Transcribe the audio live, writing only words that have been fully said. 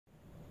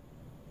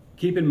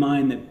Keep in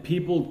mind that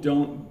people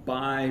don't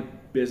buy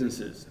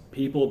businesses.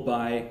 People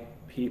buy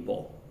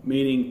people,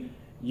 meaning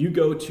you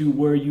go to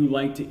where you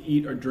like to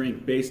eat or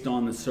drink based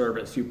on the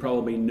service. You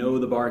probably know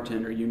the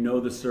bartender, you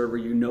know the server,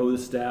 you know the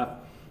staff.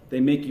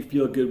 They make you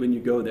feel good when you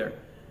go there.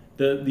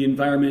 The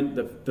environment,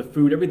 the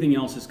food, everything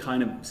else is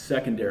kind of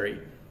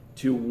secondary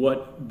to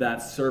what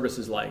that service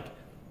is like.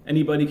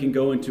 Anybody can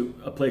go into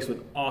a place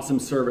with awesome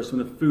service when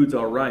the food's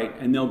all right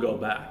and they'll go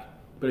back.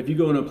 But if you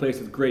go into a place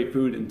with great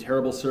food and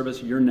terrible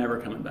service, you're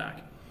never coming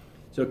back.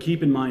 So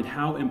keep in mind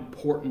how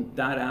important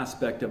that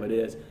aspect of it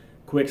is.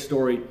 Quick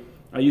story,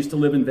 I used to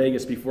live in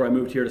Vegas before I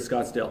moved here to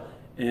Scottsdale.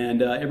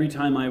 And every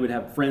time I would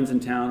have friends in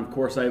town, of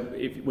course,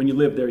 when you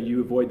live there,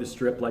 you avoid the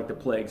strip like the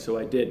plague, so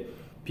I did.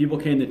 People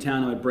came to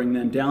town, and I'd bring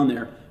them down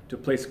there to a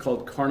place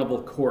called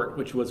Carnival Court,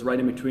 which was right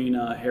in between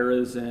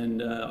Harrah's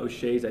and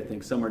O'Shea's, I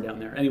think, somewhere down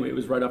there. Anyway, it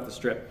was right off the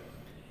strip.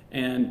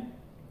 And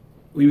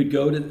we would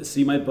go to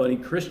see my buddy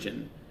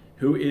Christian,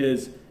 who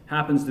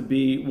happens to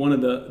be one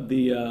of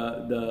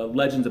the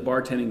Legends of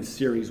Bartending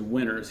series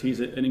winners.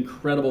 He's an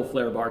incredible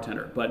flair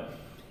bartender. But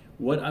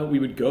what we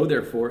would go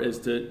there for is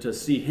to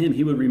see him.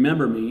 He would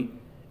remember me,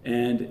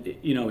 and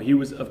he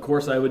was, of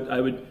course,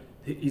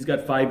 he's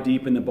got 5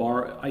 deep in the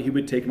bar. He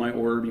would take my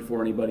order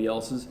before anybody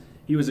else's.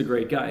 He was a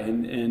great guy,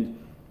 and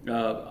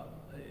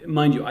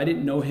mind you, I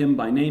didn't know him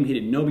by name. He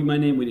didn't know me by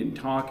name. We didn't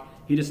talk.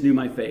 He just knew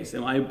my face,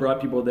 and I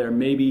brought people there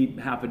maybe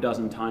half a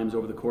dozen times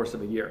over the course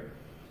of a year.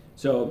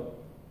 So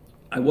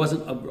I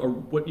wasn't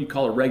what you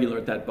call a regular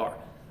at that bar.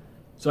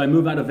 So I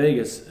move out of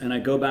Vegas and I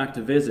go back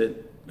to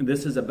visit. And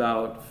this is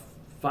about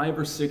 5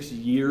 or 6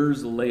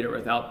 years later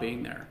without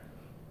being there.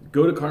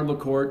 Go to Carnival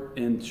Court,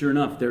 and sure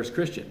enough, there's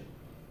Christian.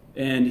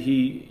 And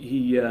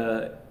he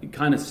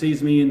kind of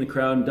sees me in the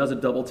crowd and does a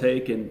double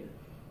take,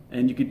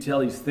 and you could tell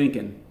he's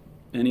thinking,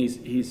 and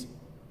he's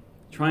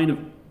trying to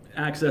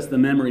access the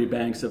memory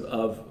banks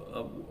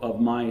of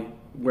my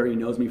where he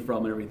knows me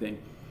from and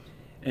everything.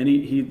 And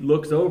he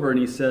looks over and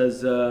he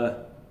says,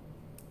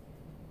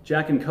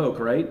 Jack and Coke,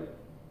 right?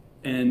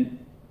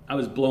 And I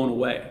was blown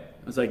away.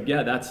 I was like,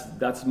 yeah,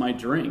 that's my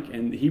drink.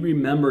 And he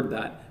remembered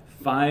that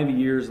 5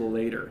 years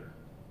later.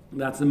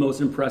 That's the most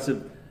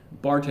impressive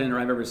bartender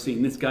I've ever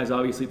seen. This guy's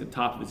obviously at the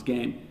top of his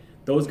game.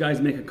 Those guys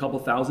make a couple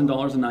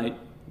 $1,000s a night.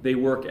 They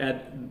work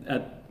at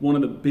one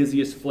of the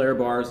busiest flair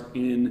bars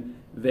in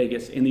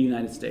Vegas, in the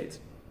United States.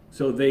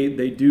 So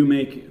they do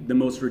make the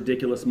most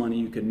ridiculous money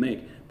you can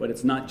make. But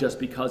it's not just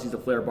because he's a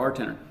flair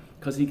bartender,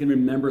 because he can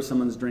remember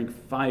someone's drink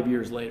 5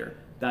 years later.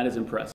 That is impressive.